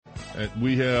And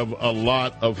we have a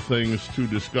lot of things to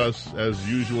discuss, as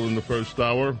usual, in the first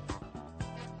hour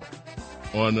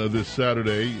on this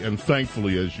Saturday. And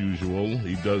thankfully, as usual,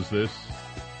 he does this.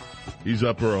 He's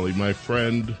up early. My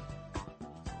friend,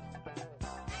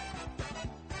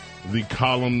 the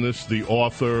columnist, the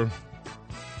author,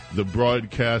 the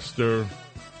broadcaster,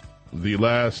 the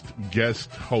last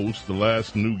guest host, the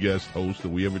last new guest host that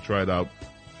we ever tried out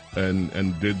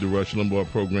and did the Rush Limbaugh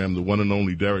program, the one and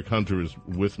only Derek Hunter is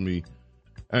with me.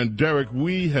 And Derek,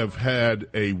 we have had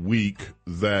a week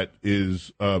that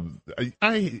is,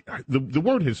 the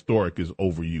word historic is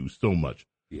overused so much.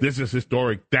 Yeah. This is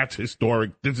historic, that's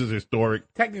historic, this is historic.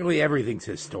 Technically, everything's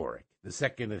historic. The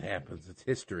second it happens, it's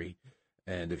history.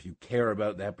 And if you care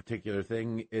about that particular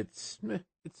thing, it's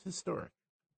historic.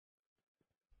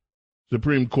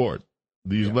 Supreme Court,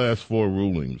 these last four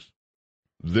rulings,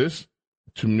 this,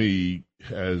 to me,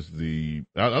 has I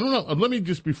don't know, let me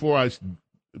just, before I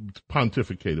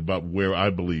pontificate about where I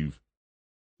believe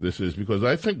this is, because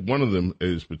I think one of them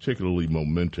is particularly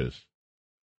momentous.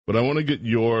 But I want to get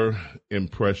your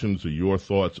impressions or your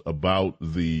thoughts about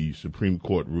the Supreme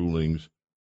Court rulings.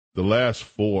 The last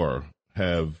four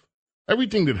have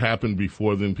everything that happened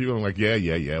before them. People are like,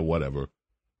 yeah, whatever.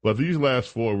 But these last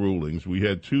four rulings, we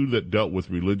had two that dealt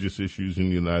with religious issues in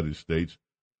the United States.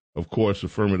 Of course,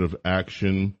 affirmative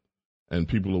action, and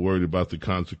people are worried about the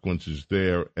consequences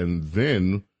there. And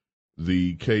then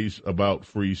the case about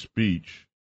free speech.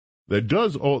 That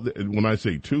does all, when I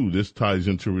say two, this ties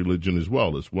into religion as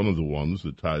well. It's one of the ones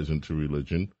that ties into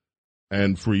religion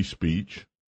and free speech.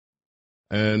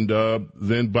 And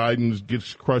then Biden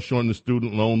gets crushed on the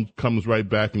student loan, comes right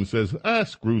back and says,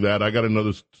 screw that. I got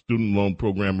another student loan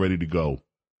program ready to go.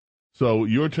 So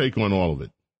your take on all of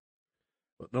it.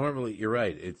 Well, normally, you're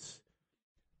right. It's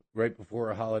right before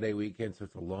a holiday weekend, so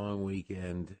it's a long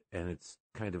weekend, and it's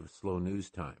kind of a slow news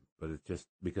time. But it's just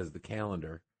because of the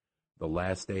calendar. The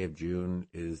last day of June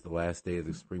is the last day of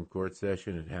the Supreme Court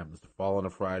session. It happens to fall on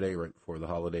a Friday right before the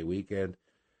holiday weekend.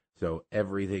 So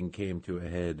everything came to a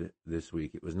head this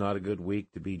week. It was not a good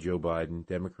week to be Joe Biden.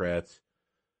 Democrats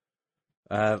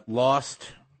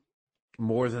lost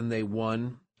more than they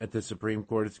won at the Supreme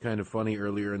Court. It's kind of funny,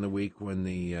 earlier in the week when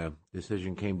the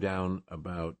decision came down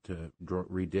about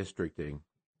redistricting,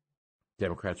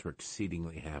 Democrats were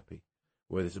exceedingly happy,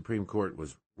 where the Supreme Court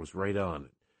was right on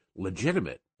it.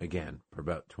 Legitimate again for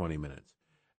about 20 minutes.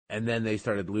 And then they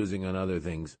started losing on other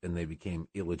things, and they became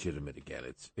illegitimate again.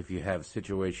 It's, if you have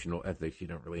situational ethics, you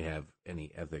don't really have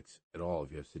any ethics at all.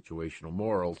 If you have situational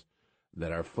morals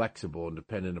that are flexible and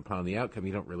dependent upon the outcome,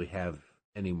 you don't really have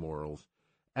any morals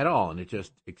at all. And it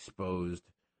just exposed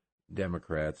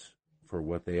Democrats for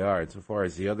what they are. And so far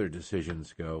as the other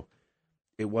decisions go,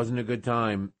 it wasn't a good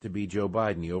time to be Joe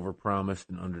Biden. He overpromised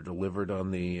and underdelivered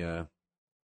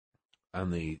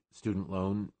on the student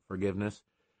loan forgiveness.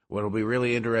 What will be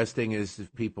really interesting is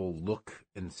if people look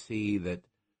and see that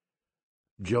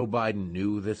Joe Biden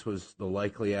knew this was the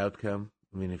likely outcome.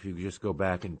 I mean, if you just go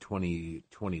back in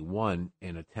 2021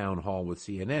 in a town hall with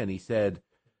CNN, he said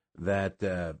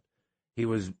that he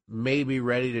was maybe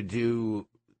ready to do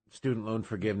student loan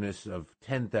forgiveness of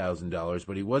 $10,000,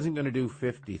 but he wasn't going to do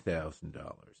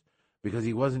 $50,000 because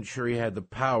he wasn't sure he had the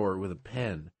power with a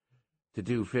pen to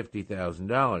do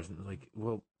 $50,000. And like,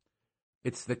 well,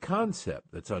 it's the concept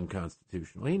that's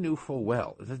unconstitutional. He knew full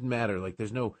well. It doesn't matter. Like,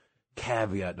 there's no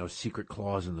caveat, no secret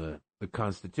clause in the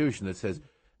Constitution that says the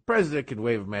president can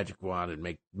wave a magic wand and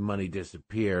make money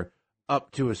disappear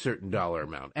up to a certain dollar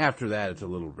amount. After that, it's a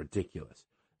little ridiculous.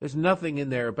 There's nothing in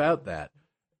there about that.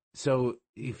 So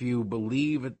if you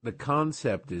believe the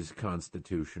concept is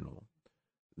constitutional,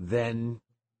 then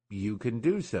you can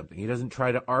do something. He doesn't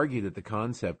try to argue that the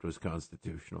concept was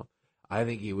constitutional. I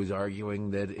think he was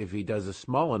arguing that if he does a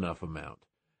small enough amount,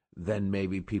 then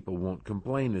maybe people won't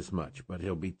complain as much, but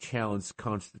he'll be challenged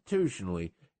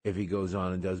constitutionally if he goes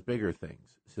on and does bigger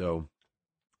things. So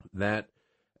that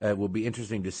will be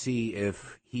interesting to see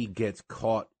if he gets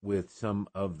caught with some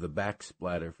of the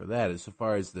backsplatter for that. As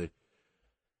far as the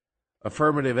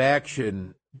affirmative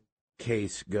action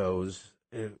case goes,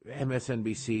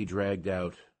 MSNBC dragged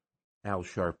out Al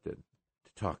Sharpton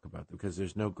to talk about them because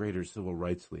there's no greater civil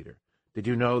rights leader. Did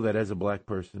you know that as a black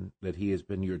person that he has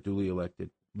been your duly elected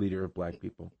leader of black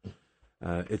people?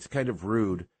 It's kind of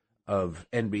rude of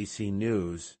NBC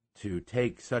News to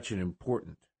take such an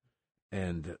important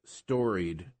and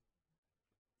storied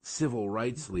civil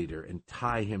rights leader and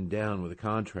tie him down with a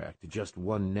contract to just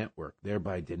one network,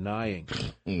 thereby denying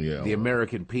the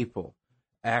American people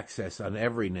access on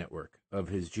every network of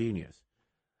his genius.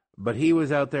 But he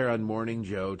was out there on Morning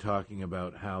Joe talking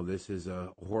about how this is a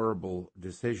horrible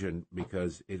decision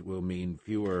because it will mean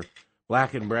fewer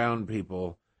black and brown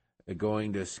people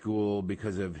going to school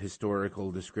because of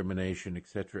historical discrimination, et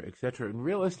cetera, et cetera. And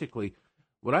realistically,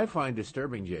 what I find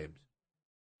disturbing, James,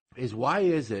 is why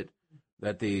is it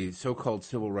that the so-called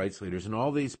civil rights leaders and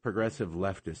all these progressive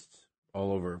leftists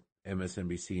all over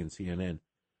MSNBC and CNN,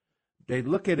 they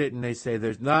look at it and they say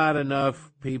there's not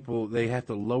enough people, they have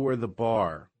to lower the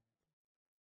bar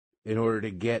in order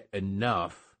to get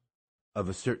enough of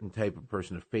a certain type of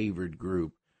person, a favored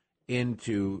group,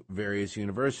 into various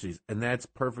universities. And that's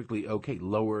perfectly okay,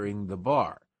 lowering the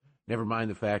bar. Never mind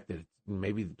the fact that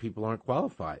maybe people aren't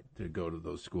qualified to go to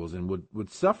those schools and would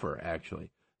suffer,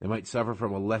 actually. They might suffer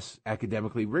from a less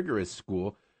academically rigorous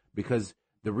school because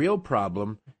the real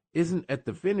problem isn't at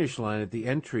the finish line, at the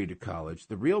entry to college.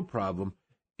 The real problem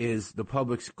is the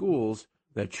public schools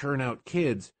that churn out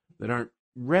kids that aren't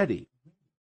ready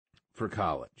for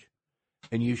college.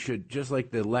 And you should, just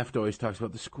like the left always talks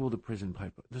about the school-to-prison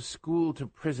pipeline, the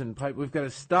school-to-prison pipeline, we've got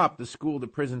to stop the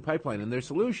school-to-prison pipeline. And their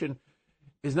solution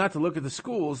is not to look at the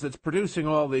schools that's producing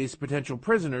all these potential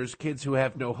prisoners, kids who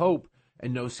have no hope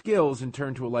and no skills, and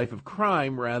turn to a life of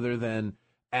crime rather than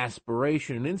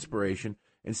aspiration and inspiration.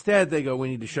 Instead, they go, we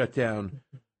need to shut down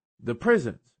the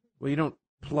prisons. Well, you don't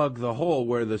plug the hole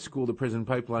where the school-to-prison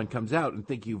pipeline comes out and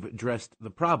think you've addressed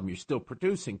the problem. You're still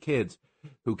producing kids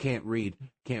who can't read,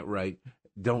 can't write,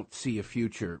 don't see a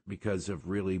future because of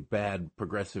really bad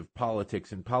progressive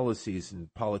politics and policies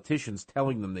and politicians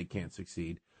telling them they can't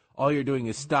succeed. All you're doing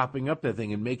is stopping up that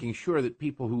thing and making sure that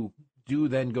people who do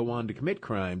then go on to commit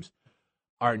crimes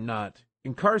are not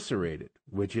incarcerated,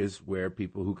 which is where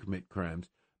people who commit crimes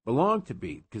belong to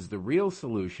be. Because the real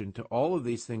solution to all of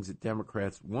these things that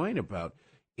Democrats whine about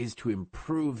is to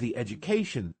improve the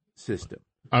education system.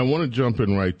 I want to jump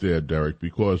in right there, Derek,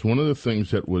 because one of the things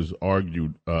that was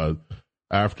argued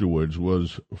afterwards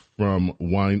was from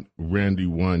Randy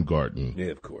Weingarten. Yeah,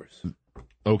 of course.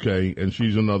 Okay, and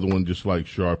she's another one just like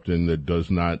Sharpton that does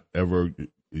not ever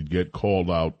get called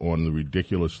out on the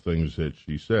ridiculous things that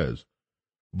she says.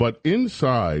 But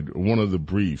inside one of the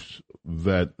briefs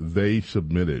that they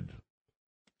submitted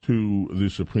to the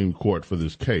Supreme Court for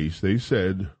this case, they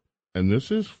said, and this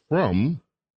is from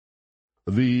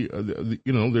the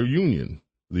their union,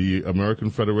 the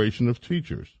American Federation of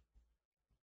Teachers.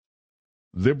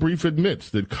 Their brief admits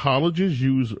that colleges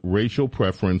use racial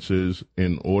preferences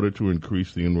in order to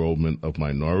increase the enrollment of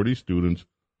minority students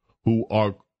who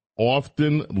are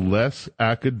often less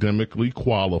academically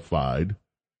qualified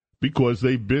because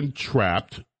they've been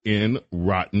trapped in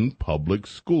rotten public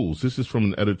schools. This is from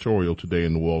an editorial today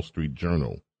in the Wall Street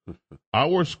Journal.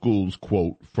 Our schools,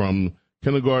 quote, from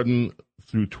kindergarten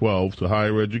through 12 to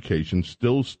higher education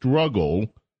still struggle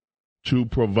to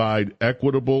provide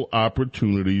equitable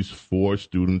opportunities for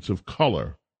students of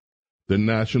color, the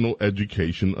National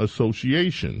Education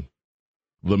Association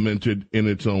lamented in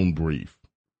its own brief.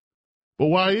 But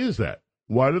why is that?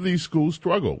 Why do these schools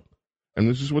struggle? And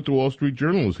this is what the Wall Street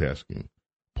Journal is asking.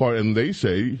 And they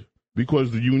say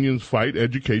because the unions fight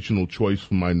educational choice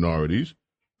for minorities,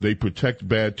 they protect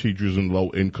bad teachers in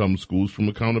low-income schools from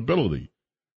accountability.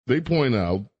 They point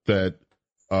out that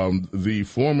the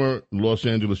former Los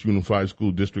Angeles Unified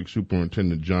School District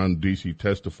Superintendent John Deasy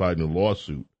testified in a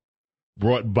lawsuit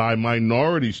brought by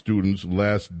minority students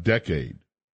last decade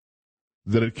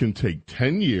that it can take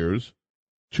 10 years,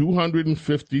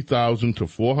 $250,000 to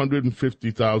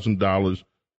 $450,000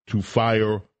 to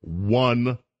fire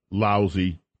one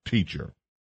lousy teacher.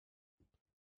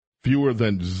 Fewer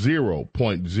than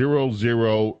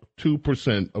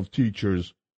 0.002% of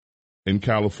teachers in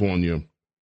California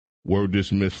were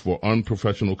dismissed for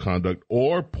unprofessional conduct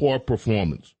or poor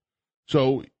performance.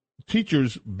 So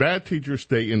bad teachers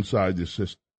stay inside the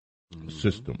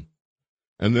system.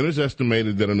 And then it's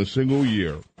estimated that in a single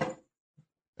year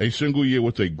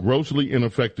with a grossly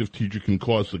ineffective teacher can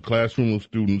cost the classroom of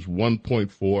students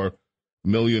 $1.4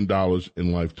 million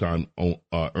in lifetime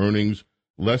earnings.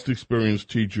 Less experienced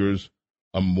teachers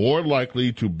are more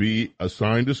likely to be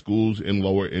assigned to schools in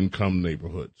lower income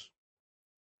neighborhoods.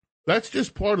 That's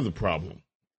just part of the problem.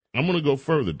 I'm going to go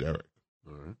further, Derek.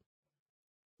 All right.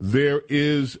 There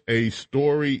is a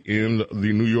story in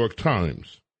the New York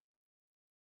Times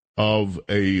of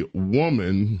a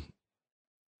woman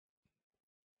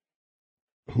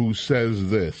who says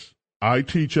this: I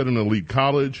teach at an elite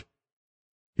college.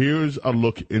 Here's a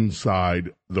look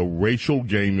inside the racial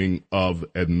gaming of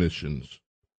admissions.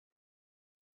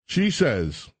 She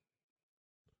says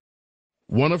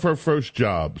one of her first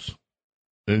jobs,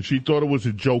 and she thought it was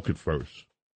a joke at first,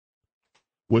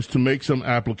 was to make some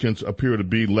applicants appear to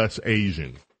be less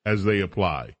Asian as they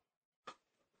apply,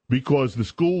 because the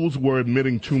schools were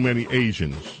admitting too many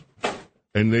Asians,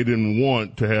 and they didn't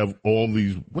want to have all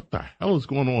these. What the hell is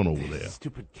going on over there?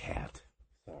 Stupid cat.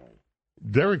 Sorry.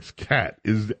 Derek's cat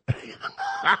is. They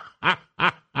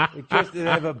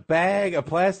have a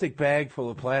plastic bag full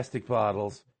of plastic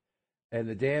bottles, and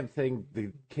the damn thing,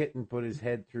 the kitten put his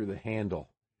head through the handle.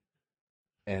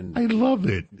 And I love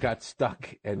it. Got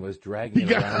stuck and was dragging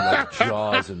it around like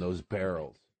Jaws in those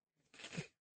barrels.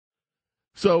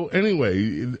 So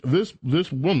anyway,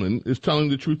 this woman is telling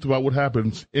the truth about what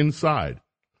happens inside.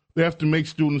 They have to make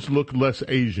students look less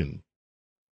Asian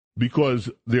because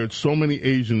there are so many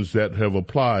Asians that have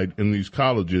applied in these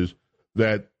colleges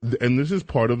that, and this is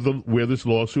part of where this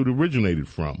lawsuit originated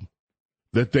from,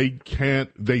 that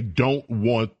they don't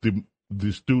want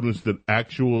the students that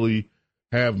actually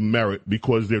have merit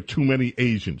because there are too many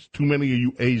Asians. Too many of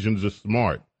you Asians are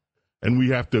smart. And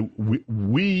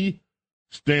we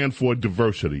stand for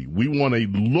diversity. We want to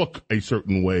look a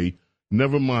certain way,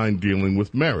 never mind dealing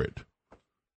with merit.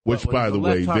 Which, by the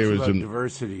way, there is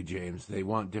diversity, James. They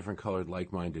want different colored,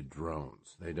 like-minded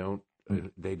drones. They don't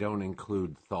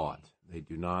include thought. They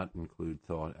do not include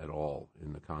thought at all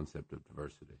in the concept of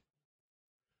diversity.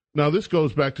 Now, this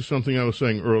goes back to something I was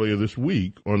saying earlier this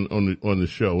week on the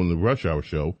show, on the Rush Hour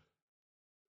show.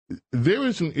 There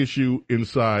is an issue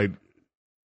inside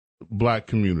black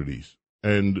communities,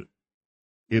 and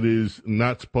it is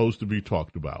not supposed to be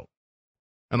talked about.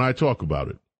 And I talk about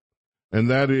it. And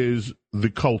that is the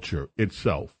culture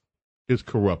itself is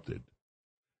corrupted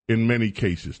in many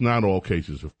cases, not all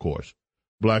cases, of course.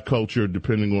 Black culture,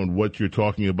 depending on what you're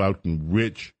talking about, can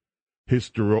rich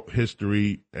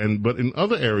history, but in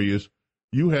other areas,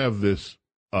 you have this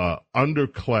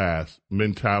underclass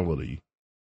mentality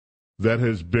that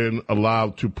has been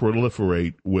allowed to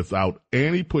proliferate without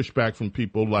any pushback from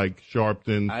people like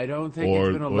Sharpton. I don't think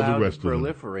it's been allowed to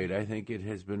proliferate. I think it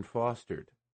has been fostered.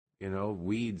 You know,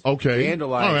 weeds,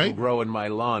 dandelions will grow in my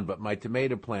lawn, but my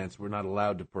tomato plants were not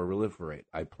allowed to proliferate.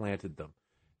 I planted them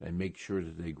and make sure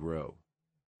that they grow.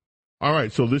 All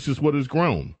right, so this is what has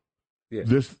grown. Yeah.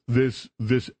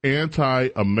 This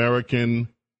anti-American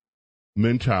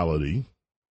mentality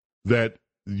that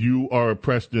you are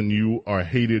oppressed and you are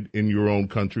hated in your own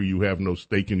country, you have no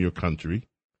stake in your country.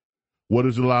 What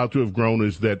is allowed to have grown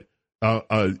is that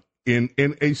in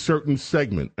a certain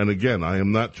segment, and again, I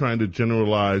am not trying to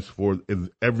generalize for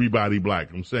everybody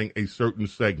black. I'm saying a certain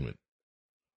segment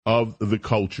of the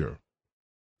culture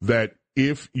that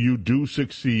if you do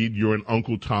succeed, you're an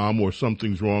Uncle Tom or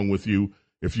something's wrong with you.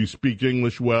 If you speak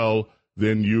English well,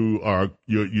 then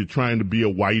you're trying to be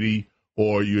a whitey,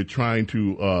 or you're trying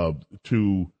to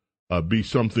be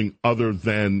something other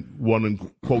than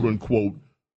quote unquote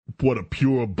what a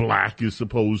pure black is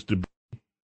supposed to be.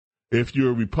 If you're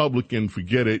a Republican,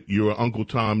 forget it. You're Uncle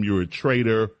Tom. You're a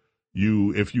traitor.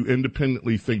 If you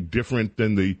independently think different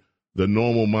than the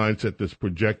normal mindset that's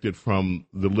projected from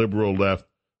the liberal left,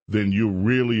 then you're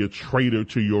really a traitor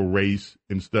to your race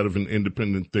instead of an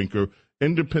independent thinker.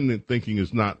 Independent thinking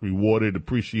is not rewarded,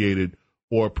 appreciated,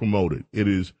 or promoted. It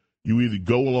is you either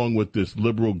go along with this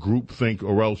liberal groupthink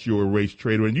or else you're a race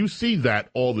traitor. And you see that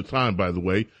all the time, by the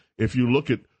way. If you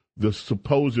look at the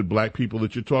supposed black people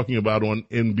that you're talking about on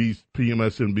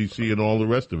PMSNBC and all the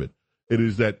rest of it, it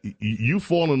is that you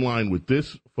fall in line with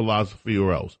this philosophy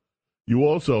or else. You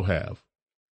also have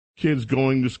kids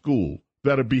going to school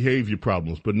that are behavior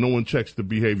problems, but no one checks the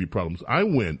behavior problems. I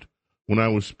went, when I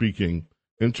was speaking,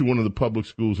 into one of the public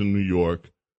schools in New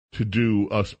York to do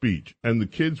a speech, and the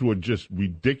kids were just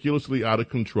ridiculously out of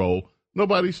control.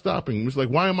 Nobody's stopping. It was like,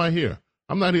 why am I here?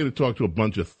 I'm not here to talk to a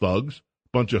bunch of thugs,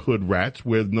 bunch of hood rats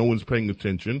where no one's paying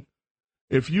attention.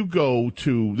 If you go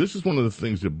to, this is one of the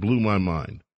things that blew my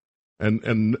mind,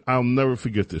 and I'll never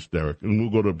forget this, Derek, and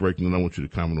we'll go to a break, and then I want you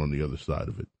to comment on the other side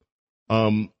of it.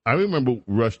 I remember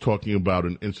Rush talking about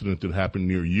an incident that happened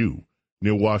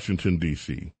near Washington,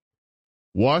 D.C.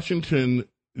 Washington,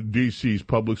 D.C.'s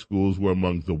public schools were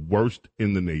among the worst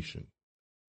in the nation,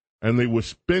 and they were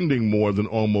spending more than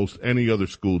almost any other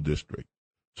school district.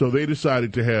 So they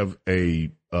decided to have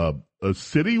a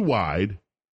citywide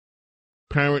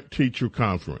parent-teacher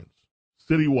conference,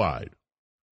 citywide.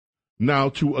 Now,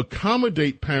 to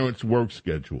accommodate parents' work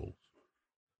schedules,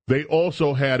 they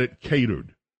also had it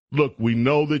catered. Look, we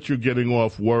know that you're getting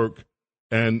off work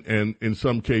and in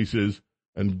some cases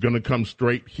and going to come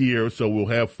straight here, so we'll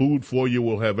have food for you,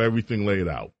 we'll have everything laid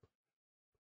out.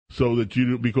 So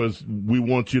that because we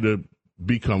want you to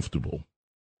be comfortable.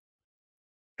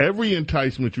 Every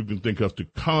enticement you can think of to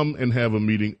come and have a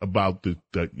meeting about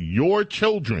your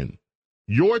children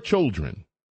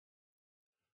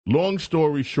Long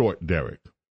story short, Derek,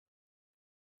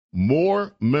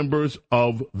 more members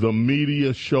of the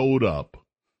media showed up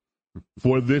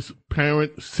for this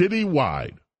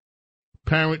citywide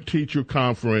parent-teacher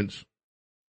conference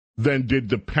than did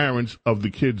the parents of the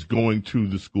kids going to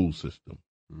the school system.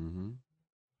 Mm-hmm.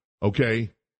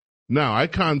 Okay? Now, I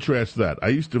contrast that. I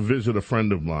used to visit a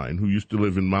friend of mine who used to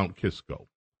live in Mount Kisco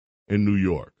in New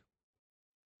York.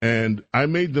 And I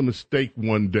made the mistake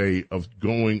one day of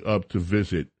going up to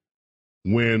visit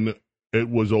when it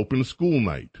was open school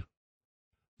night.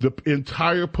 The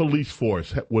entire police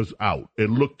force was out.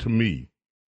 It looked to me,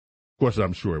 of course,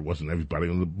 I'm sure it wasn't everybody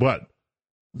on but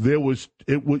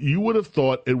you would have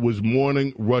thought it was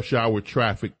morning rush hour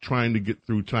traffic trying to get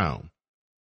through town,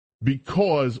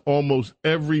 because almost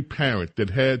every parent that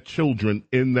had children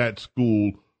in that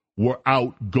school were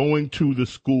out going to the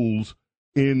schools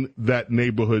in that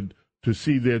neighborhood to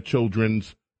see their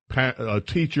children's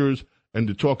teachers and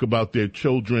to talk about their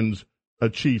children's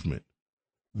achievement.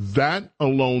 That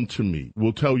alone, to me,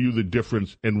 will tell you the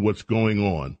difference in what's going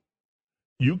on.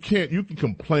 You can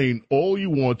complain all you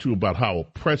want to about how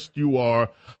oppressed you are,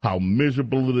 how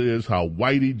miserable it is, how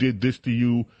Whitey did this to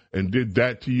you and did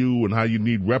that to you, and how you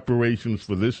need reparations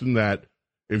for this and that.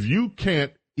 If you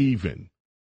can't even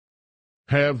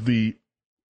have the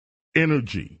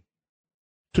energy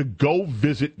to go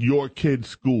visit your kid's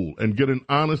school and get an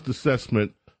honest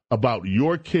assessment about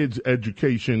your kid's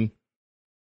education,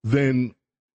 then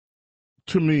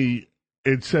to me,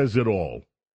 it says it all.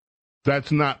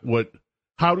 That's not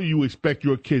how do you expect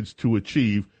your kids to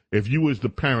achieve if you as the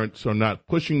parents are not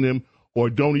pushing them or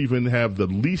don't even have the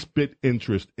least bit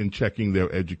interest in checking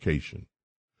their education?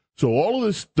 So all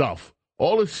this stuff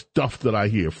that I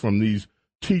hear from these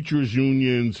teachers'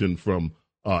 unions and from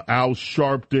Al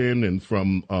Sharpton and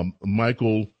from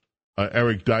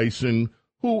Eric Dyson,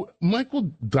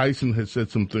 Michael Dyson has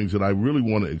said some things that I really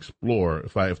want to explore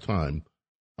if I have time.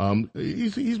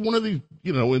 He's one of these,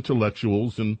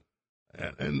 intellectuals, and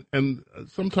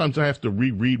sometimes I have to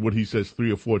reread what he says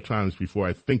 3 or 4 times before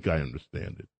I think I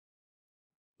understand it.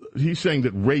 He's saying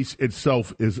that race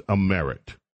itself is a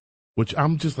merit, which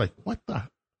I'm just like, what the?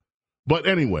 But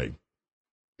anyway,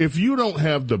 if you don't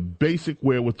have the basic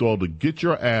wherewithal to get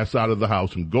your ass out of the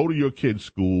house and go to your kid's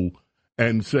school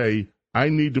and say, I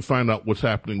need to find out what's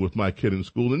happening with my kid in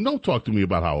school, and don't talk to me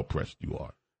about how oppressed you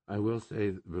are. I will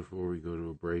say before we go to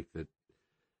a break that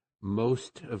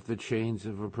most of the chains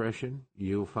of oppression,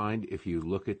 you'll find if you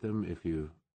look at them, if you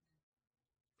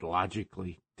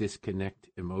logically disconnect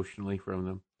emotionally from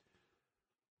them,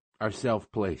 are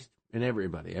self-placed. And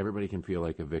everybody can feel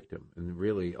like a victim. And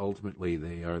really, ultimately,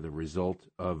 they are the result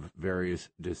of various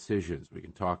decisions. We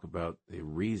can talk about the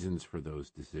reasons for those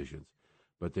decisions,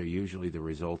 but they're usually the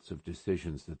results of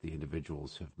decisions that the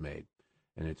individuals have made.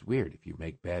 And it's weird. If you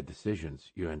make bad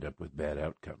decisions, you end up with bad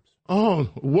outcomes. Oh,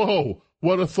 whoa.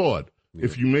 What a thought. Yeah.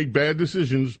 If you make bad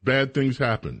decisions, bad things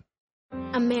happen.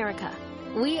 America.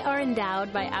 We are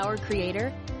endowed by our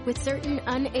Creator with certain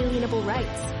unalienable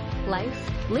rights: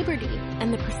 life, liberty,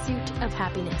 and the pursuit of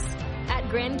happiness. At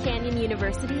Grand Canyon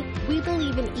University, we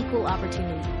believe in equal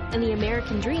opportunity, and the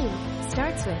American dream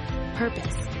starts with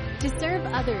purpose. To serve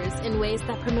others in ways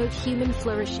that promote human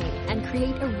flourishing and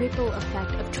create a ripple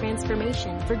effect of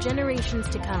transformation for generations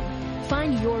to come.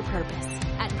 Find your purpose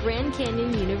at Grand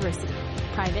Canyon University.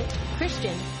 Private,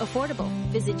 Christian, affordable.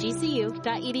 Visit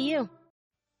gcu.edu.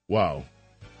 Wow.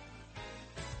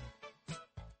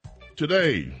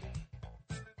 Today,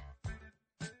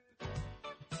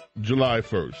 July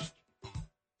 1st.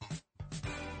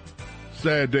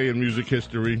 Sad day in music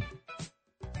history.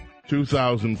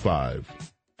 2005.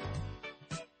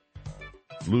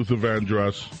 Luther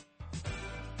Vandross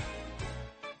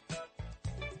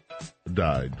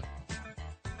died.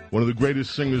 One of the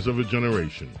greatest singers of a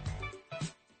generation.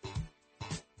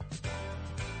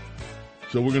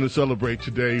 So we're going to celebrate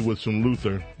today with some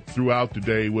Luther throughout the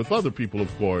day with other people,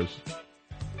 of course.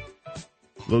 A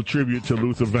little tribute to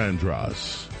Luther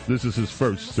Vandross. This is his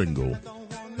first single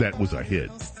that was a hit.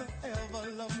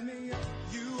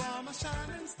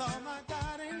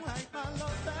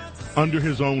 Under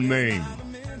his own name.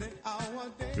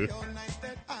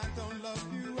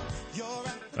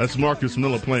 That's Marcus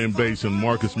Miller playing bass, and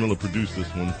Marcus Miller produced this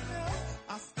one.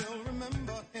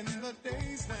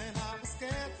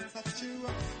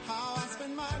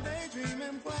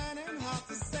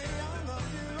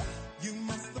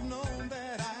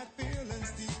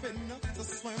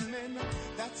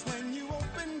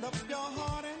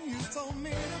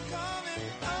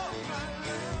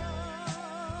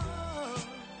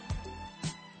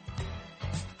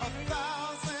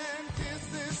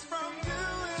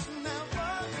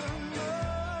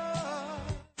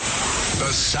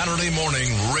 The Saturday morning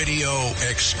radio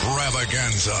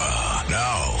extravaganza.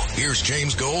 Now, here's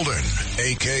James Golden,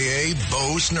 a.k.a.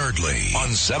 Bo Snerdley, on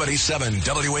 77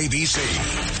 WABC.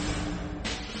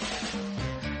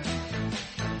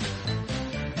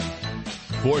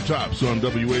 Four Tops on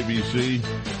WABC.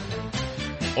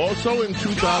 Also in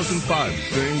 2005,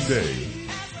 same day,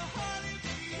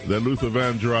 that Luther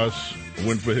Vandross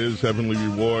went for his heavenly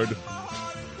reward.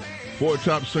 Four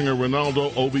Top singer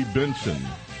Ronaldo Obi Benson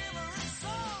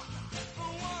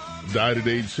died at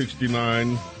age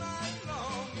 69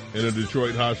 in a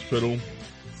Detroit hospital.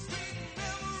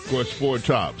 Of course, Four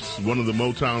Tops, one of the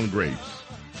Motown greats.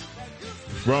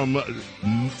 From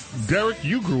Derek,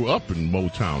 you grew up in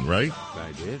Motown, right?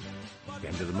 I did.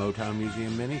 Been to the Motown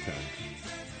Museum many times.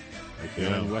 Right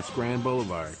there on West Grand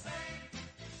Boulevard.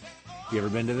 You ever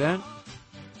been to that?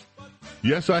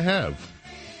 Yes, I have.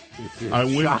 It's I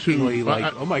went shockingly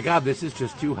to oh my God, this is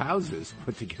just two houses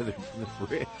put together from the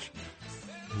bridge.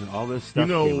 And all this stuff.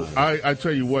 I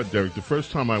tell you what, Derek, the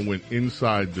first time I went into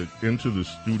the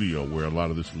studio where a lot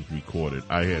of this was recorded,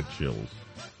 I had chills.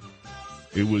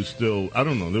 It was still, I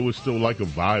don't know, there was still like a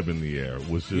vibe in the air. It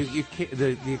was just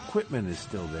the equipment is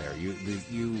still there.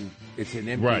 It's an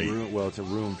empty room. Well, it's a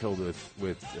room filled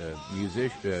with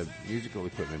musical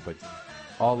equipment, but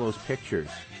all those pictures.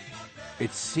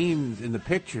 It seems in the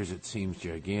pictures, it seems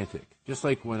gigantic. Just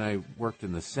like when I worked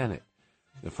in the Senate,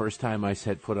 the first time I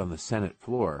set foot on the Senate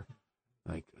floor,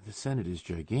 like the Senate is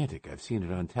gigantic. I've seen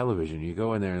it on television. You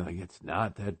go in there and like it's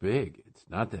not that big. It's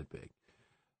not that big.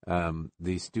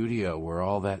 The studio where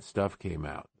all that stuff came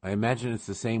out. I imagine it's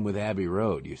the same with Abbey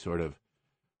Road. You sort of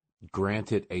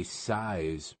grant it a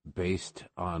size based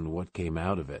on what came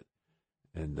out of it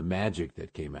and the magic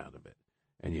that came out of it.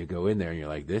 And you go in there and you're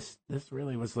like, this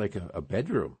really was like a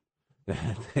bedroom.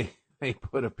 They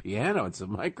put a piano and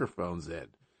some microphones in.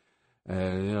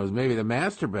 It was maybe the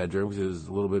master bedroom because it was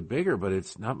a little bit bigger, but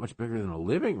it's not much bigger than a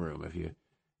living room if you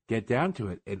get down to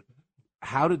it. And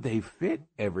how did they fit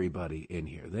everybody in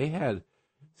here? They had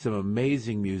some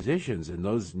amazing musicians, and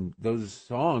those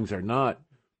songs are not,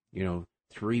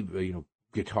 three,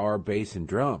 guitar, bass, and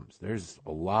drums. There's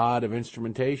a lot of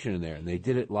instrumentation in there, and they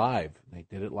did it live. They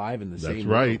did it live in the same room. That's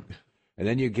right. And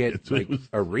then you get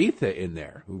Aretha in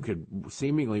there, who could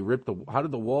seemingly rip how did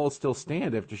the walls still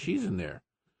stand after she's in there?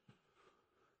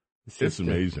 It's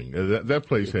amazing. That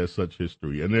place has such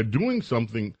history, and they're doing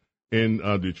something in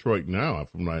Detroit now,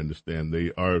 from what I understand.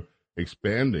 They are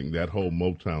expanding that whole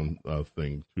Motown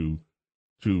thing to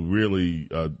really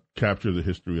capture the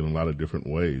history in a lot of different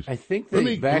ways. I think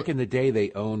back in the day,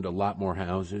 they owned a lot more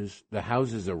houses. The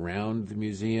houses around the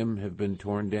museum have been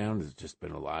torn down. There's just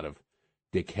been a lot of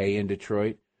decay in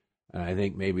Detroit. I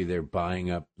think maybe they're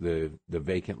buying up the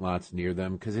vacant lots near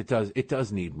them because it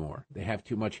does need more. They have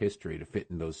too much history to fit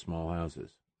in those small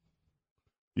houses.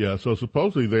 Yeah, so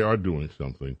supposedly they are doing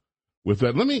something with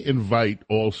that. Let me invite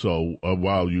also,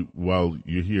 while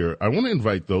you're here, I want to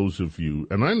invite those of you,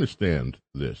 and I understand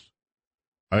this.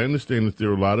 I understand that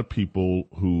there are a lot of people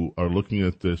who are looking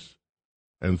at this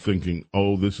and thinking,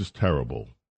 oh, this is terrible.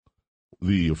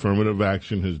 The affirmative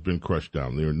action has been crushed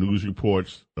down. There are news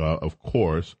reports, of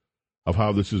course, of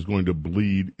how this is going to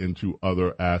bleed into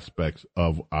other aspects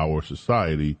of our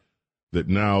society, that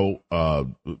now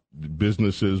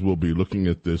businesses will be looking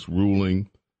at this ruling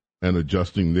and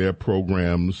adjusting their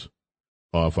programs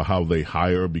for how they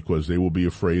hire because they will be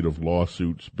afraid of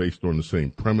lawsuits based on the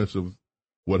same premise of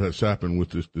what has happened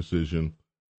with this decision.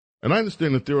 And I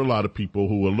understand that there are a lot of people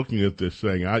who are looking at this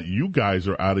saying, you guys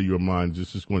are out of your minds.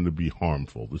 This is going to be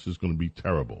harmful. This is going to be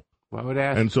terrible. Well, I would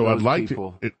ask and so those I'd like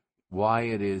people why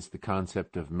it is the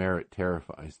concept of merit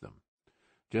terrifies them.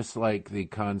 Just like the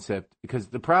concept, because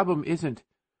the problem isn't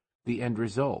the end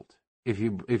result.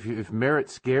 If merit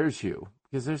scares you,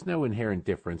 because there's no inherent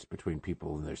difference between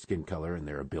people and their skin color and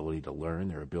their ability to learn,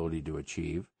 their ability to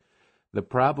achieve. The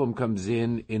problem comes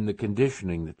in the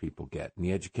conditioning that people get in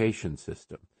the education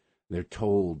system. They're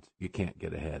told you can't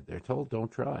get ahead. They're told don't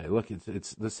try. Look,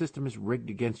 it's the system is rigged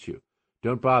against you.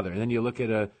 Don't bother. And then you look at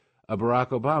a Barack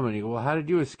Obama and you go, well, how did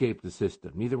you escape the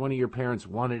system? Neither one of your parents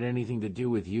wanted anything to do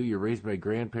with you. You're raised by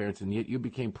grandparents, and yet you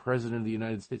became president of the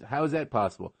United States. How is that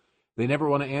possible? They never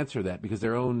want to answer that because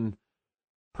their own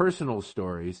personal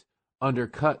stories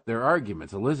undercut their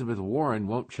arguments. Elizabeth Warren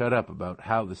won't shut up about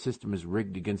how the system is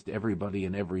rigged against everybody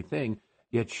and everything,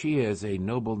 yet she is a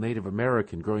noble Native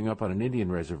American growing up on an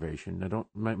Indian reservation. You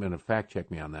might want to fact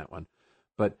check me on that one,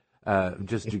 but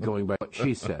just going by what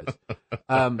she says.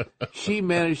 She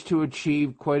managed to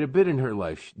achieve quite a bit in her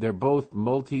life. They're both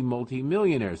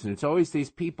multi-millionaires, and it's always these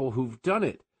people who've done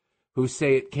it who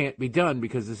say it can't be done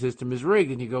because the system is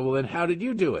rigged. And you go, well, then how did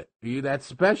you do it? Are you that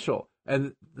special?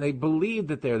 And they believe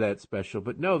that they're that special.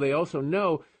 But no, they also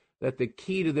know that the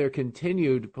key to their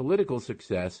continued political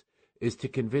success is to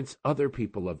convince other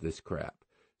people of this crap.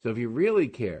 So if you really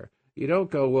care, you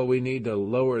don't go, well, we need to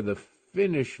lower the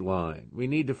finish line. We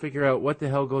need to figure out what the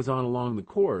hell goes on along the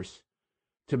course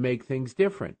to make things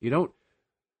different. You don't,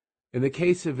 in the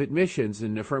case of admissions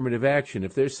and affirmative action,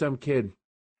 if there's some kid,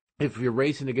 if you're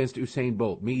racing against Usain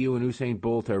Bolt, me, you, and Usain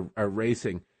Bolt are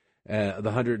racing the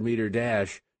 100-meter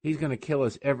dash, he's going to kill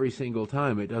us every single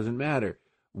time. It doesn't matter.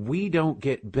 We don't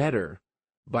get better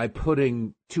by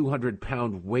putting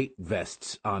 200-pound weight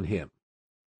vests on him.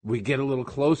 We get a little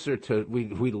closer to,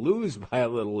 we lose by a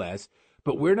little less,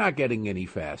 but we're not getting any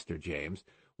faster, James.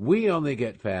 We only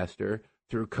get faster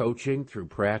through coaching, through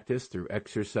practice, through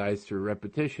exercise, through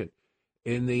repetition.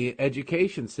 In the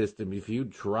education system, if you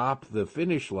drop the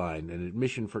finish line and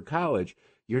admission for college,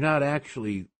 you're not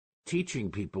actually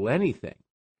teaching people anything.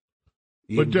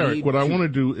 But, Derek, what I want to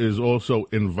do is also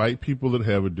invite people that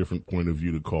have a different point of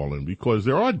view to call in, because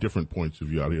there are different points of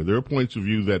view out here. There are points of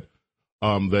view that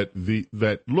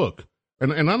look,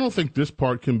 and I don't think this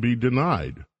part can be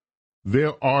denied.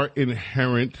 There are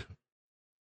inherent,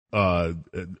 I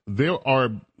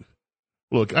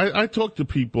talk to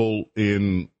people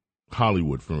in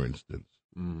Hollywood, for instance,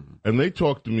 and they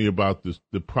talk to me about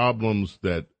the problems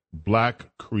that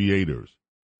black creators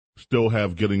still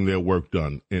have getting their work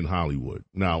done in Hollywood.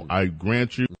 Now, I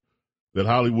grant you that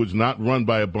Hollywood's not run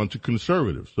by a bunch of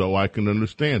conservatives, so I can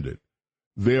understand it.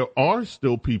 There are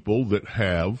still people that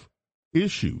have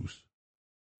issues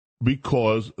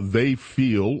because they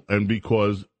feel, and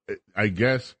because, I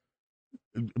guess,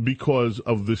 because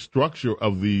of the structure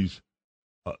of these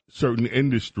certain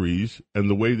industries and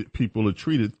the way that people are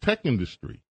treated, tech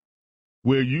industry,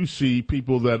 where you see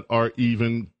people that are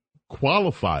even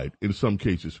qualified in some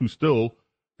cases who still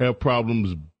have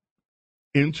problems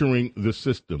entering the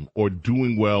system or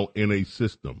doing well in a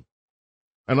system.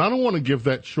 And I don't want to give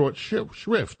that short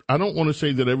shrift. I don't want to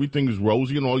say that everything is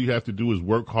rosy and all you have to do is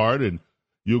work hard and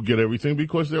you'll get everything,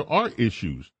 because there are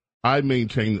issues. I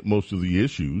maintain that most of the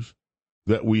issues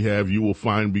that we have you will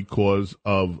find because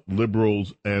of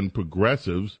liberals and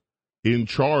progressives in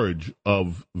charge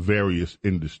of various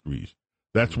industries.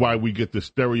 That's why we get the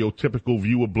stereotypical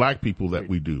view of black people that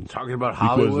we do. Talking about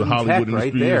Hollywood and tech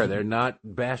right there. They're not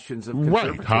bastions of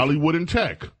conservatism. Right, Hollywood and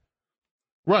tech.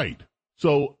 Right.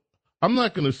 So I'm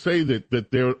not going to say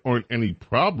that there aren't any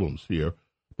problems here,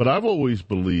 but I've always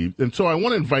believed, and so I want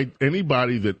to invite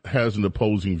anybody that has an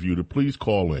opposing view to please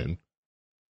call in,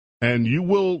 and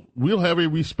we'll have a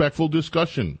respectful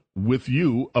discussion with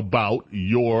you about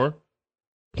your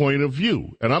point of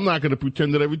view. And I'm not going to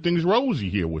pretend that everything's rosy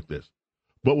here with this.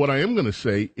 But what I am going to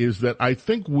say is that I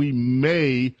think we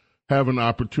may have an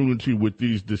opportunity with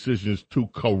these decisions to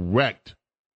correct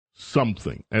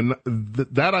something. And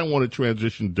that I want to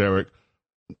transition, Derek,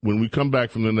 when we come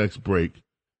back from the next break,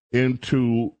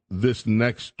 into this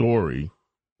next story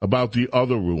about the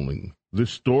other ruling.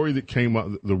 This story that came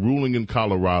out, the ruling in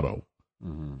Colorado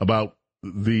about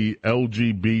the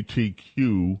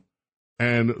LGBTQ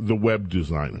and the web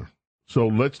designer. So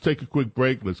let's take a quick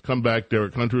break. Let's come back.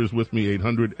 Derek Hunter is with me.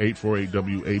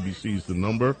 800-848-WABC is the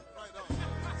number.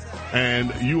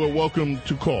 And you are welcome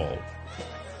to call.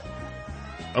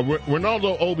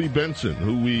 Ronaldo Obi Benson,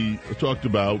 who we talked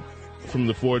about from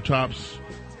the Four Tops,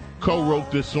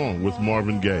 co-wrote this song with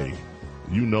Marvin Gaye.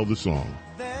 You know the song.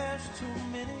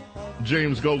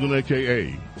 James Golden,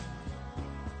 a.k.a.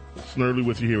 Snerdley,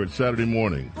 with you here at Saturday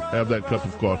morning. Have that cup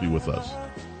of coffee with us.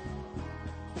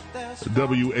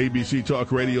 WABC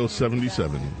Talk Radio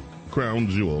 77, crown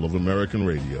jewel of American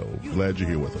radio. Glad you're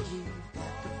here with us.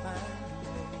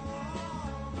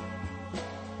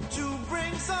 To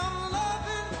bring some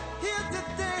loving here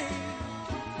today.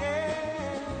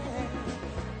 Yeah.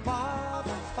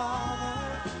 Father,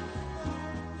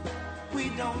 we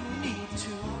don't need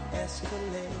to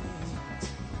escalate.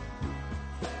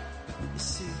 You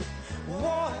see,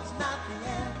 war is not the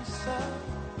answer,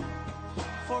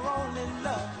 for only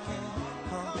love can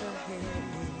conquer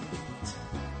hate.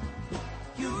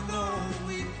 You know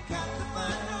we've got to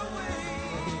find a way.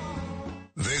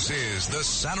 This is the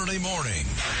Saturday Morning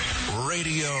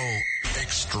Radio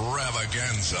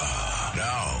Extravaganza.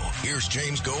 Now, here's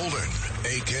James Golden,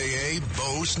 a.k.a.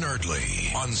 Bo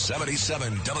Snerdley, on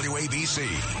 77 WABC.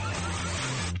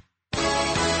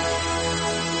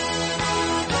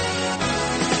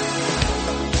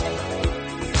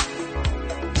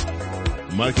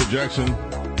 Michael Jackson,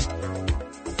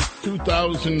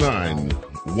 2009,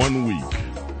 1 week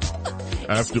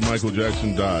after Michael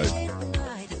Jackson died.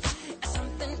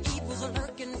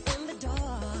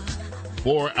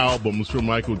 4 albums from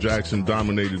Michael Jackson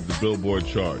dominated the Billboard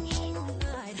charts.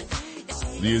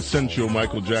 The Essential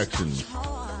Michael Jackson,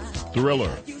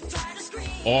 Thriller,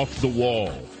 Off the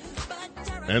Wall,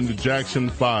 and the Jackson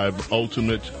 5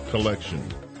 Ultimate Collection.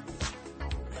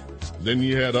 Then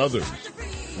you had others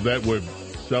that were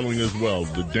selling as well.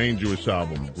 The Dangerous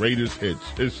album, Greatest Hits,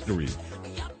 History,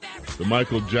 the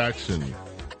Michael Jackson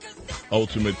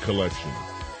Ultimate Collection.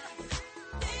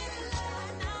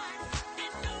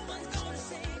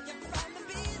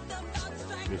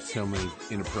 There's so many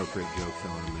inappropriate jokes I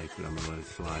want to make, but I'm going to let it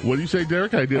slide. What do you say,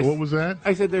 Derek? What was that?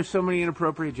 I said there's so many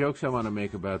inappropriate jokes I want to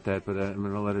make about that, but I'm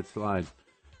going to let it slide.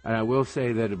 And I will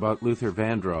say that about Luther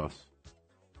Vandross,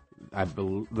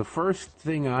 the first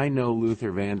thing I know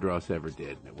Luther Vandross ever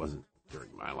did, and it wasn't during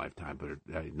my lifetime, but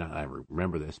I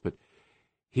remember this, but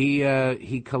he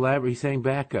sang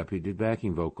backup. He did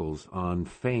backing vocals on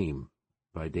Fame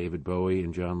by David Bowie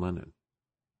and John Lennon.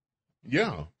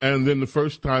 Yeah, and then the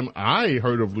first time I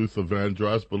heard of Luther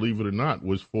Vandross, believe it or not,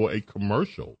 was for a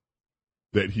commercial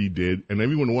that he did, and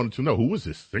everyone wanted to know, who was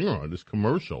this singer on this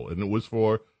commercial? And it was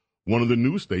for one of the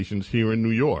news stations here in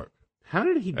New York. How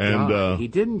did he die? He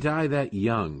didn't die that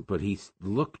young, but he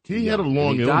looked young. Had a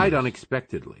long illness. He died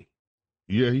unexpectedly.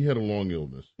 Yeah, he had a long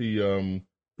illness. He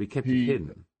kept it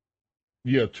hidden.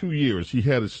 Yeah, 2 years. He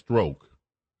had a stroke,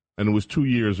 and it was 2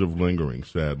 years of lingering,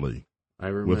 sadly. I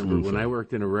remember when I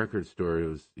worked in a record store, it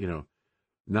was,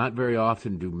 not very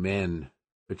often do men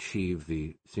achieve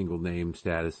the single name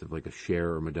status of like a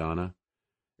Cher or Madonna.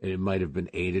 And it might have been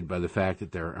aided by the fact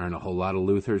that there aren't a whole lot of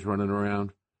Luthers running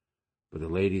around. But the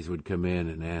ladies would come in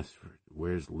and ask,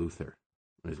 where's Luther?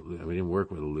 We didn't work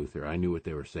with a Luther. I knew what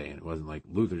they were saying. It wasn't like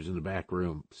Luther's in the back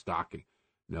room stalking.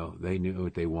 No, they knew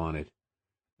what they wanted.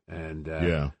 And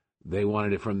they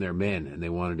wanted it from their men, and they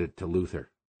wanted it to Luther.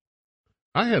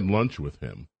 I had lunch with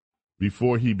him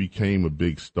before he became a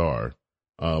big star.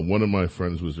 One of my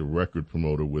friends was a record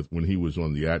promoter when he was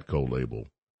on the Atco label.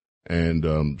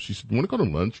 And she said, want to go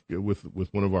to lunch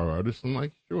with one of our artists? I'm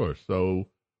like, sure. So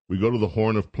we go to the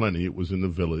Horn of Plenty. It was in the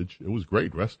Village. It was a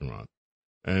great restaurant.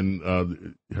 And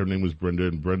her name was Brenda,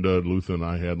 and Brenda, Luther, and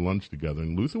I had lunch together.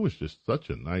 And Luther was just such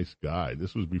a nice guy.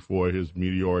 This was before his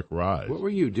meteoric rise. What were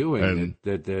you doing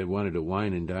that wanted to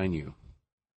wine and dine you?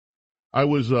 I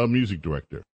was a music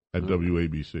director at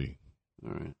WABC.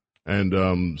 All right.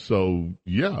 And so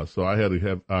I had to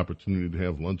have opportunity to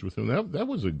have lunch with him. That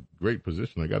was a great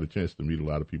position. I got a chance to meet a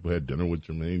lot of people. I had dinner with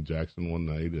Jermaine Jackson one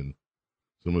night and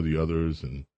some of the others.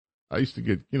 And I used to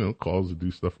get, calls to do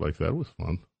stuff like that. It was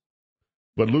fun.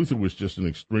 But Luther was just an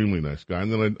extremely nice guy.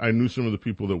 And then I knew some of the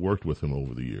people that worked with him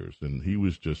over the years. And he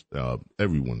was just,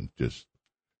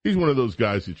 he's one of those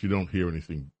guys that you don't hear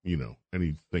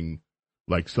anything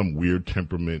like some weird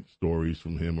temperament stories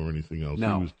from him or anything else.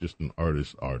 No. He was just an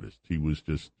artist. He was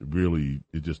just really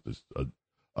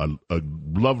a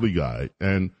lovely guy.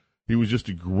 And he was just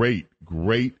a great,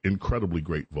 incredibly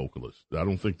great vocalist. I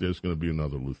don't think there's going to be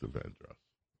another Luther Vandross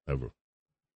ever.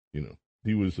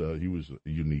 He was a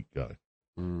unique guy.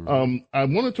 Mm. I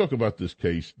want to talk about this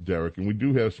case, Derek, and we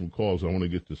do have some calls. I want to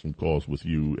get to some calls with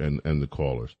you and the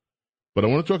callers. But I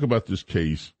want to talk about this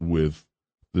case with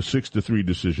the 6-3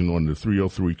 decision on the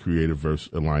 303 Creative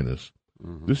versus Linus.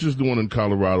 Mm-hmm. This is the one in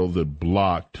Colorado that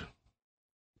blocked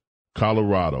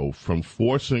Colorado from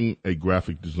forcing a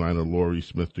graphic designer, Laurie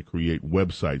Smith, to create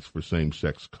websites for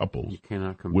same-sex couples. You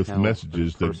cannot compel with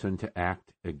messages a person to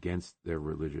act against their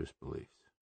religious beliefs.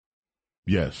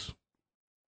 Yes.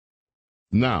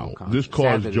 Now, this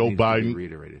caused Joe Biden.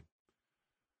 Reiterated.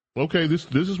 Okay, this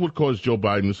is what caused Joe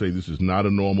Biden to say this is not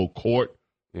a normal court.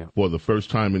 Yeah. For the first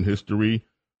time in history,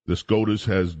 the SCOTUS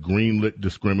has greenlit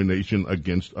discrimination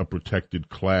against a protected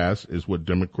class, is what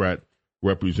Democrat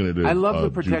Representative I love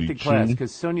the protected Judy class Chu.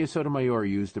 because Sonia Sotomayor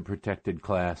used the protected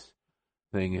class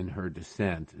thing in her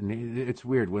dissent. And it's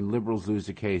weird. When liberals lose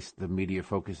a case, the media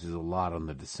focuses a lot on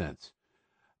the dissents.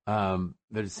 The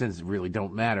dissents really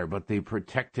don't matter, but the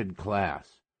protected class.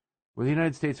 We're the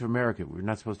United States of America. We're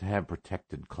not supposed to have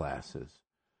protected classes.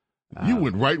 You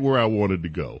went right where I wanted to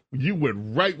go.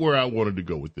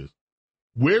 With this.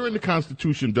 Where in the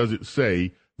Constitution does it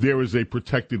say there is a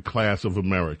protected class of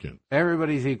Americans?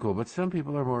 Everybody's equal, but some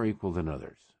people are more equal than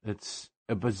others. It's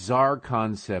a bizarre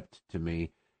concept to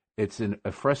me. It's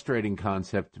a frustrating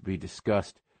concept to be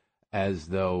discussed as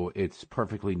though it's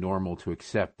perfectly normal to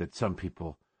accept that some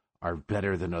people are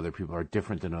better than other people, are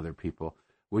different than other people.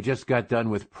 We just got done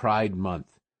with Pride Month,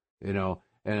 and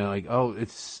like, oh,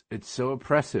 it's so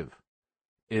oppressive,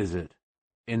 is it,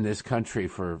 in this country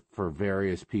for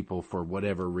various people for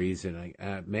whatever reason?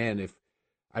 Man, if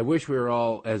I wish we were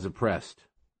all as oppressed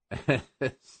as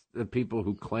the people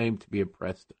who claim to be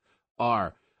oppressed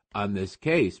are on this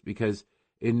case, because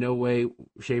in no way,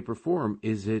 shape, or form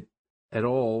is it at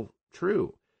all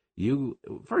true.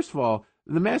 First of all,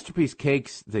 the Masterpiece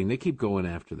Cakes thing, they keep going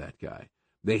after that guy.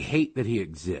 They hate that he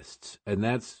exists, and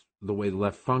that's the way the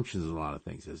left functions in a lot of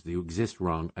things, is you exist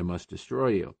wrong, I must destroy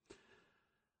you.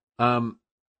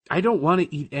 I don't want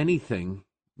to eat anything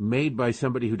made by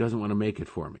somebody who doesn't want to make it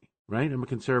for me, right? I'm a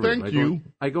conservative. Thank you.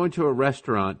 I go into a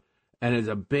restaurant, and there's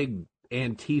a big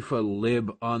Antifa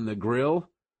lib on the grill.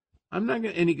 I'm not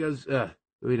going to, and he goes,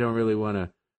 we don't really want to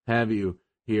have you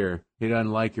here. He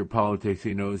doesn't like your politics.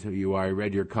 He knows who you are. He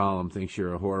read your column, thinks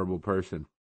you're a horrible person.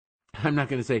 I'm not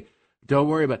going to say, don't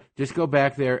worry about it. Just go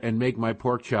back there and make my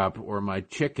pork chop or my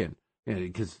chicken,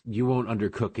 because you won't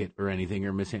undercook it or anything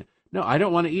or miss it. No, I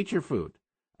don't want to eat your food.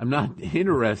 I'm not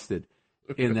interested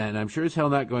in that. And I'm sure as hell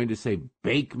not going to say,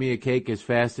 bake me a cake as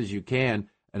fast as you can,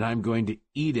 and I'm going to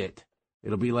eat it.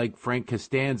 It'll be like Frank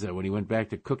Costanza when he went back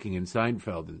to cooking in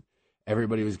Seinfeld and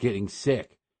everybody was getting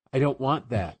sick. I don't want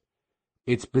that.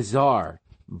 It's bizarre,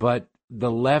 but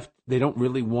the left, they don't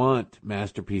really want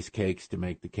Masterpiece Cakes to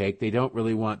make the cake. They don't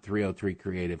really want 303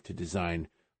 Creative to design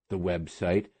the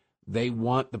website. They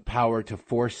want the power to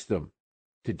force them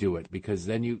to do it, because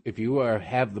then if you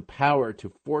have the power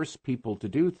to force people to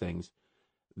do things,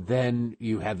 then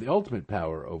you have the ultimate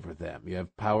power over them. You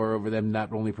have power over them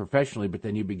not only professionally, but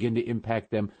then you begin to impact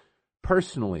them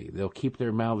personally. They'll keep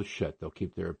their mouths shut. They'll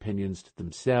keep their opinions to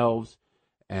themselves.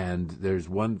 And there's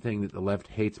one thing that the left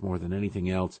hates more than anything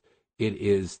else. It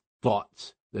is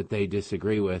thoughts that they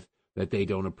disagree with, that they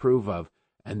don't approve of.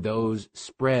 And those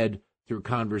spread through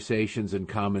conversations and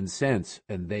common sense.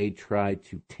 And they try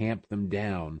to tamp them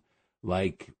down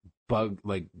like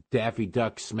Daffy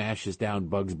Duck smashes down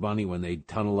Bugs Bunny when they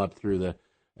tunnel up through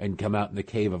and come out in the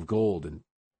cave of gold. And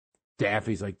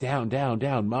Daffy's like, down, down,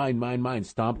 down, mine,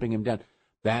 stomping him down.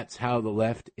 That's how the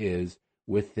left is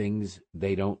with things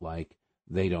they don't like,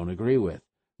 they don't agree with.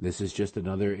 This is just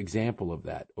another example of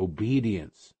that.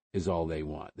 Obedience is all they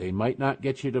want. They might not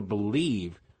get you to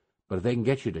believe, but if they can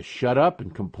get you to shut up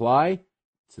and comply,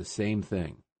 it's the same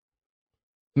thing.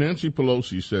 Nancy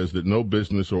Pelosi says that no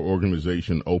business or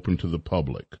organization open to the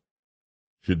public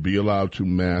should be allowed to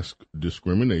mask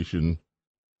discrimination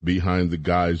behind the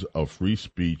guise of free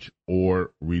speech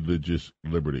or religious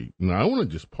liberty. Now, I want to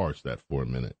just parse that for a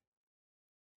minute.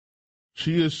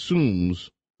 She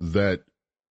assumes that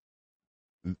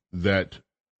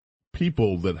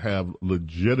people that have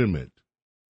legitimate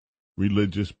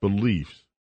religious beliefs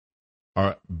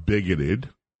are bigoted,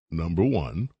 number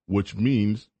one, which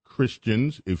means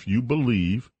Christians, if you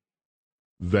believe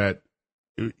that,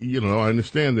 I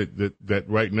understand that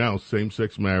right now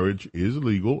same-sex marriage is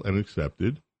legal and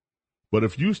accepted, but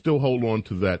if you still hold on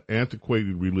to that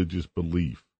antiquated religious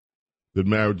belief that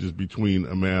marriage is between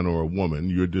a man or a woman,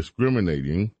 you're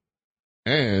discriminating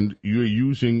and you're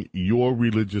using your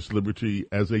religious liberty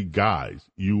as a guise.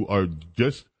 You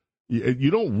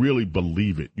don't really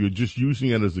believe it. You're just using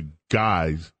it as a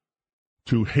guise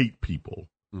to hate people.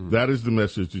 Mm-hmm. That is the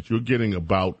message that you're getting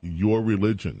about your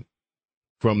religion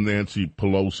from Nancy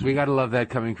Pelosi. We got to love that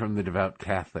coming from the devout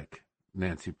Catholic,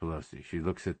 Nancy Pelosi. She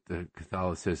looks at the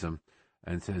Catholicism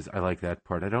and says, I like that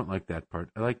part. I don't like that part.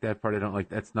 I like that part. I don't like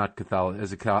that's not Catholic.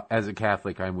 As a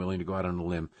Catholic, I'm willing to go out on a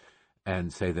limb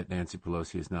and say that Nancy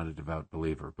Pelosi is not a devout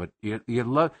believer. But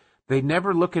they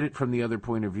never look at it from the other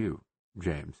point of view,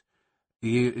 James.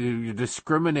 You're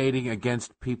discriminating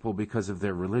against people because of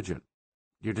their religion.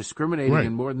 You're discriminating, right.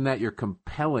 And more than that, you're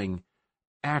compelling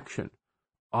action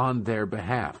on their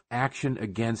behalf, action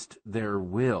against their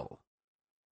will.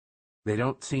 They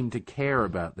don't seem to care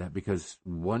about that because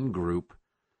one group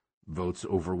votes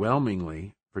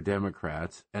overwhelmingly for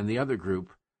Democrats and the other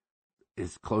group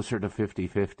is closer to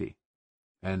 50-50.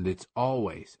 And it's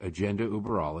always agenda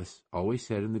über alles, always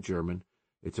said in the German,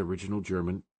 it's original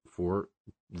German for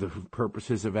the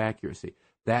purposes of accuracy.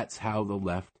 That's how the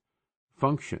left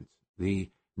functions. The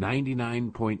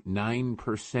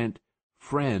 99.9%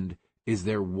 friend is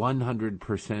their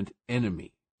 100%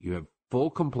 enemy. You have full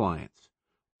compliance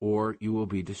or you will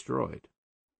be destroyed.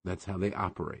 That's how they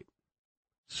operate.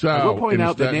 So, I will point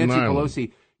out that Nancy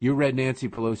Pelosi, you read Nancy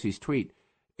Pelosi's tweet.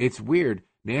 It's weird.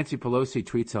 Nancy Pelosi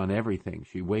tweets on everything.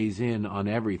 She weighs in on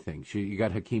everything. You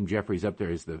got Hakeem Jeffries up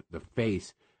there as the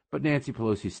face, but Nancy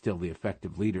Pelosi is still the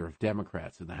effective leader of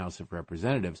Democrats in the House of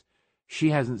Representatives.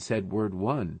 She hasn't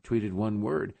tweeted one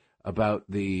word about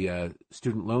the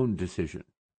student loan decision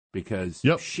because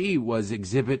she was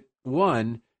Exhibit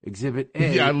 1, Exhibit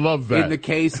A, I love that. in the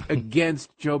case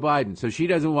against Joe Biden. So she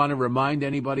doesn't want to remind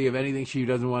anybody of anything. She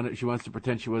wants to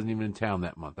pretend she wasn't even in town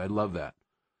that month. I love that.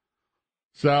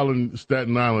 Sal in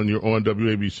Staten Island, you're on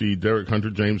WABC. Derek Hunter,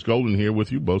 James Golden here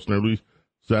with you, Bo Snerdley,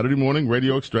 Saturday morning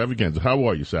radio extravaganza. How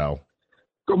are you, Sal?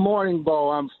 Good morning, Bo.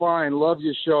 I'm fine. Love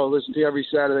your show. Listen to you every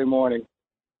Saturday morning.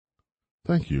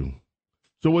 Thank you.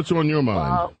 So what's on your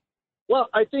mind? Well,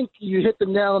 I think you hit the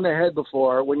nail on the head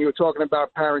before when you were talking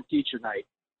about parent-teacher night.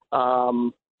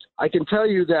 I can tell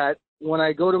you that when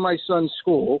I go to my son's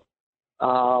school,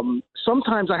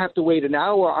 sometimes I have to wait an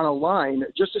hour on a line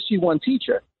just to see one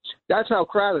teacher. That's how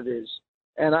crowded it is.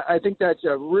 And I think that's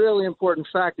a really important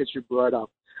fact that you brought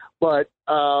up. But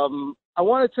I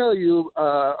want to tell you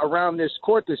around this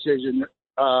court decision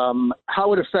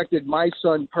how it affected my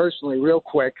son personally real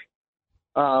quick.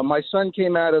 My son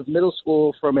came out of middle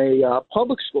school from a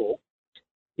public school.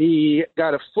 He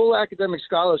got a full academic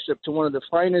scholarship to one of the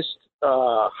finest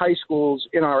high schools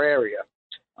in our area.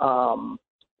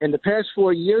 In the past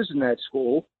 4 years in that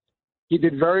school, he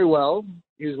did very well.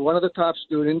 He was one of the top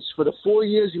students. For the 4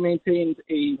 years, he maintained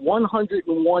a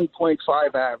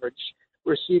 101.5 average,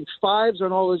 received 5s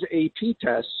on all his AP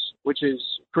tests, which is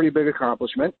a pretty big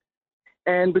accomplishment.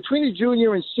 And between his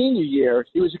junior and senior year,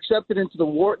 he was accepted into the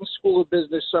Wharton School of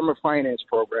Business Summer Finance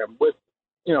Program with,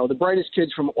 the brightest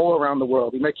kids from all around the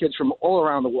world. He met kids from all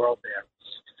around the world there.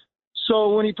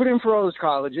 So when he put in for all his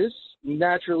colleges,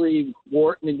 naturally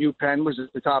Wharton and UPenn was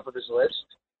at the top of his list,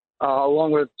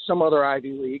 along with some other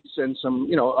Ivy Leagues and some,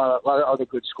 a lot of other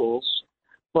good schools.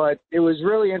 But it was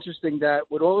really interesting that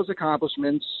with all his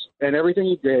accomplishments and everything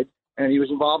he did, and he was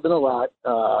involved in a lot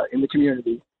in the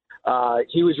community,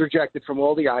 he was rejected from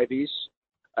all the Ivies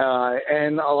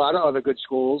and a lot of other good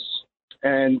schools.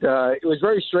 And it was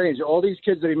very strange. All these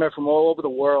kids that he met from all over the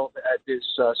world at this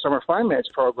summer finance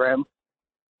program,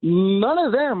 none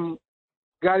of them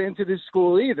got into this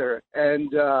school either.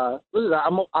 And listen,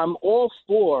 I'm all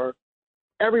for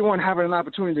everyone having an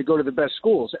opportunity to go to the best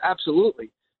schools, absolutely.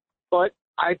 But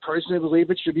I personally believe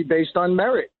it should be based on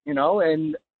merit,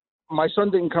 and my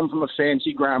son didn't come from a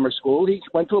fancy grammar school. He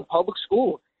went to a public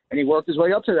school, and he worked his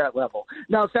way up to that level.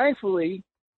 Now, thankfully,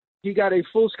 he got a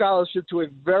full scholarship to a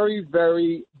very,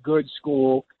 very good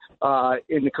school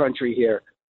in the country here.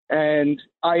 And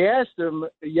I asked him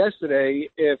yesterday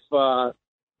if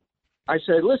I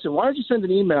said, listen, why don't you send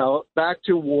an email back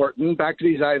to Wharton, back to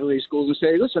these Ivy League schools and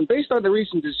say, listen, based on the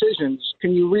recent decisions,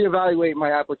 can you reevaluate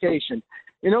my application?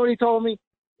 You know what he told me?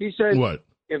 He said, what?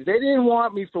 If they didn't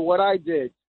want me for what I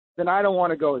did, then I don't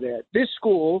want to go there. This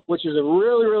school, which is a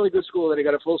really, really good school that he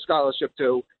got a full scholarship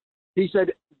to, he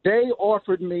said, they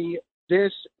offered me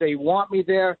this. They want me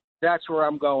there. That's where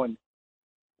I'm going.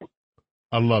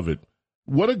 I love it.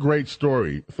 What a great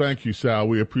story. Thank you, Sal.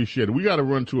 We appreciate it. We got to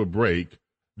run to a break.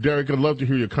 Derek, I'd love to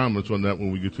hear your comments on that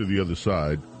when we get to the other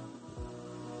side.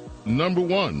 Number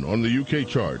one on the UK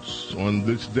charts on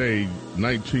this day,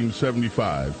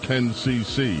 1975,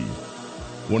 10cc,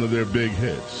 one of their big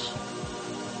hits.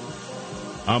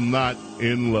 I'm Not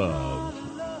in Love.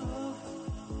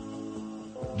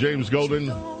 James Golden,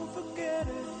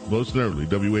 Bo Snerdley,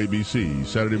 WABC,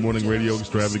 Saturday morning radio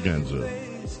extravaganza.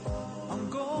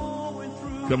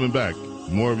 Coming back,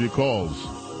 more of your calls,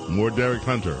 more Derek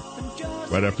Hunter,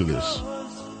 right after this.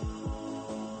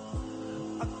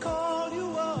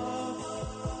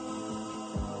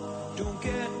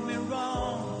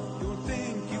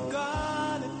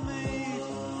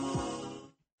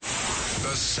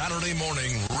 Saturday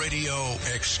morning radio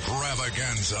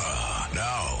extravaganza.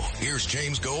 Now, here's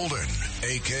James Golden,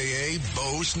 a.k.a.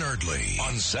 Bo Snerdley,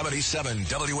 on 77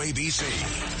 WABC.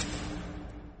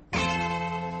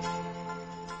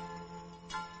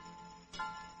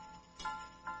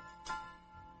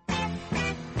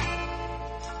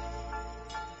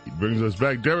 He brings us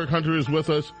back. Derek Hunter is with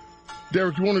us.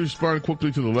 Derek, you want to respond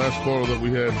quickly to the last caller that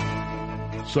we had?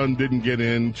 Son didn't get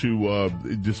into,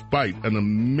 despite an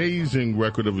amazing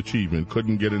record of achievement,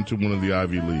 couldn't get into one of the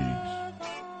Ivy Leagues.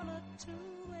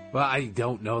 Well, I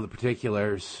don't know the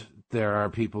particulars. There are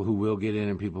people who will get in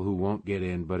and people who won't get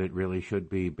in, but it really should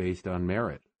be based on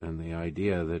merit. And the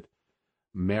idea that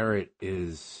merit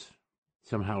is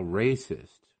somehow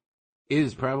racist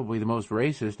is probably the most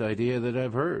racist idea that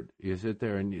I've heard. You sit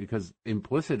there, and because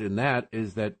implicit in that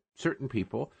is that certain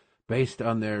people, based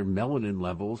on their melanin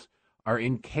levels, are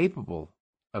incapable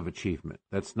of achievement.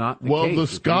 That's not the case. Well, the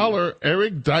scholar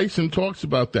Eric Dyson talks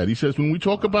about that. He says when we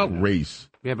talk about race,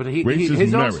 yeah, but race is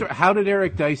his own merit. story, how did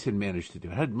Eric Dyson manage to do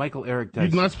it? How did Michael Eric Dyson?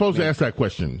 You're not supposed to ask that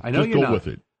question. I know Just you're go not. with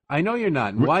it. I know you're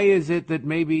not. Why is it that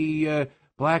maybe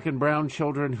black and brown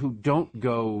children who don't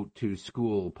go to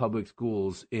school, public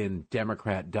schools in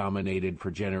Democrat-dominated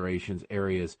for generations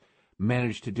areas,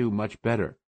 manage to do much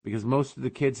better? Because most of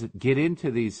the kids that get into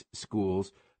these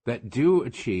schools that do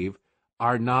achieve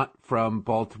are not from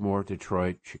Baltimore,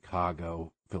 Detroit,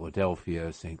 Chicago,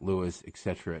 Philadelphia, St. Louis,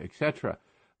 etc., etc.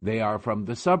 They are from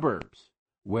the suburbs,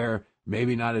 where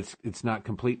maybe not it's not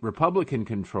complete Republican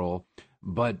control,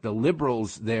 but the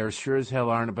liberals there sure as hell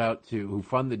aren't about to, who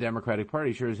fund the Democratic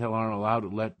Party, sure as hell aren't allowed to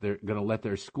going to let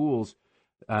their schools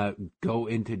go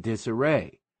into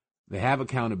disarray. They have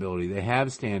accountability, they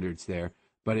have standards there,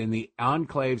 but in the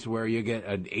enclaves where you get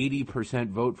an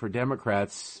 80% vote for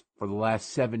Democrats for the last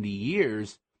 70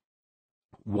 years,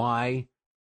 why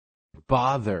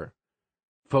bother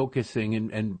focusing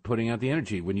and putting out the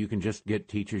energy when you can just get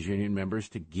teachers union members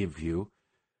to give you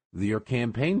your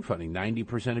campaign funding,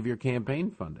 90% of your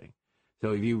campaign funding.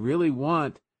 So if you really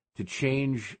want to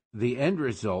change the end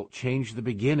result, change the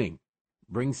beginning,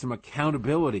 bring some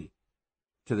accountability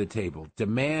to the table,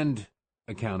 demand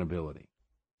accountability.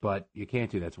 But you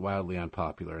can't do that. It's wildly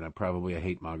unpopular, and I'm probably a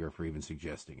hate monger for even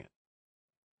suggesting it.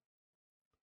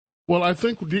 Well, I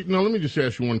think, now let me just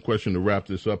ask you one question to wrap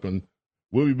this up, and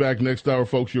we'll be back next hour,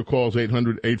 folks. Your calls,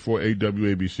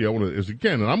 800-848-WABC. I want to,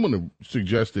 and I'm going to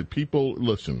suggest that people,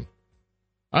 listen,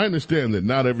 I understand that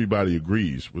not everybody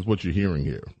agrees with what you're hearing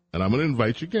here, and I'm going to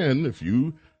invite you again, if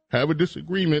you have a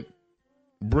disagreement,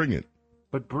 bring it.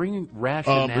 But bring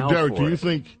rationale but Derek, for do you it.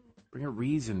 think... Bring a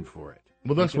reason for it.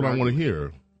 Well, that's what I want to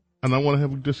hear, and I want to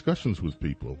have discussions with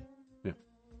people. Yeah.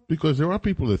 Because there are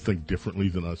people that think differently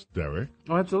than us, Derek.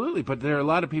 Oh, absolutely. But there are a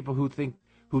lot of people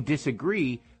who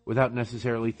disagree without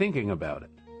necessarily thinking about it.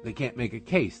 They can't make a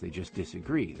case. They just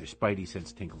disagree. Their spidey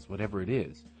sense tingles, whatever it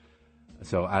is.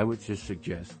 So I would just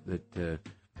suggest that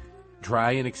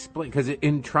try and explain. Because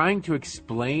in trying to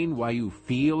explain why you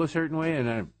feel a certain way, and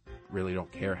I really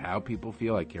don't care how people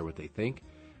feel. I care what they think.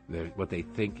 What they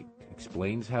think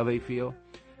explains how they feel,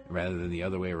 rather than the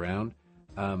other way around.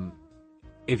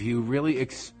 If you really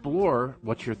explore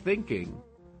what you're thinking,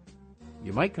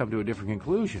 you might come to a different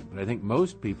conclusion. But I think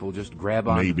most people just grab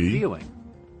on to the feeling.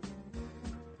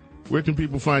 Where can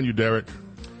people find you, Derek?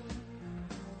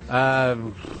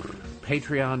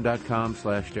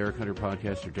 Patreon.com/Derek Hunter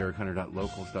Podcast or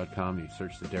DerekHunter.locals.com. You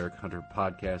search the Derek Hunter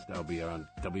Podcast. I'll be on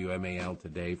WMAL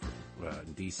today for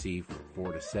D.C. from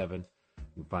 4 to 7.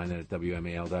 You can find that at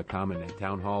WMAL.com, and at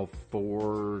Town Hall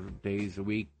 4 days a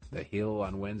week. The Hill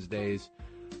on Wednesdays.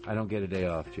 I don't get a day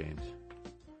off, James.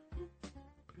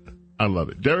 I love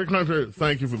it. Derek Hunter,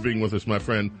 thank you for being with us, my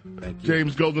friend. Thank you.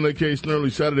 James Golden, a.k.a.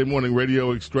 Snurley, Saturday morning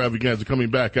radio extravaganza, coming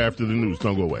back after the news.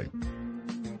 Don't go away.